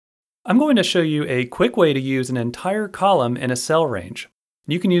I'm going to show you a quick way to use an entire column in a cell range.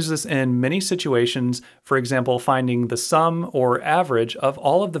 You can use this in many situations, for example, finding the sum or average of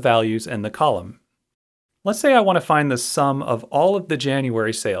all of the values in the column. Let's say I want to find the sum of all of the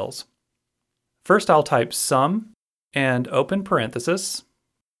January sales. First, I'll type sum and open parenthesis.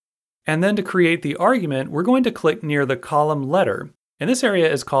 And then to create the argument, we're going to click near the column letter, and this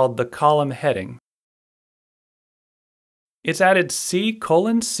area is called the column heading. It's added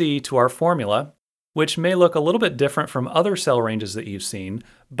C:(C) to our formula, which may look a little bit different from other cell ranges that you've seen,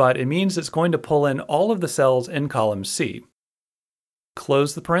 but it means it's going to pull in all of the cells in column C.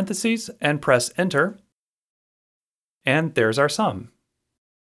 Close the parentheses and press Enter, and there's our sum.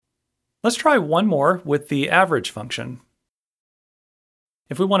 Let's try one more with the average function.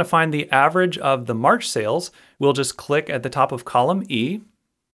 If we want to find the average of the March sales, we'll just click at the top of column E.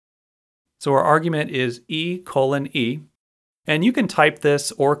 So our argument is E:(E). And you can type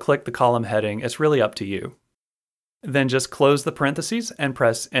this or click the column heading, it's really up to you. Then just close the parentheses and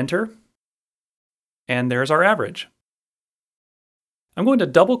press Enter. And there's our average. I'm going to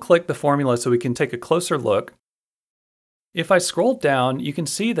double click the formula so we can take a closer look. If I scroll down, you can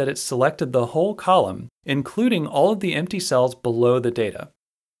see that it's selected the whole column, including all of the empty cells below the data.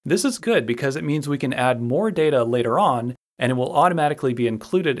 This is good because it means we can add more data later on, and it will automatically be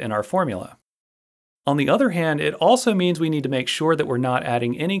included in our formula. On the other hand, it also means we need to make sure that we're not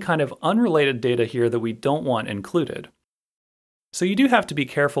adding any kind of unrelated data here that we don't want included. So you do have to be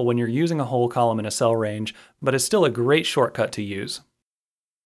careful when you're using a whole column in a cell range, but it's still a great shortcut to use.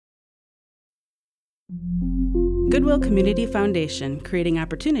 Goodwill Community Foundation, creating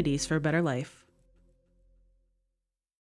opportunities for a better life.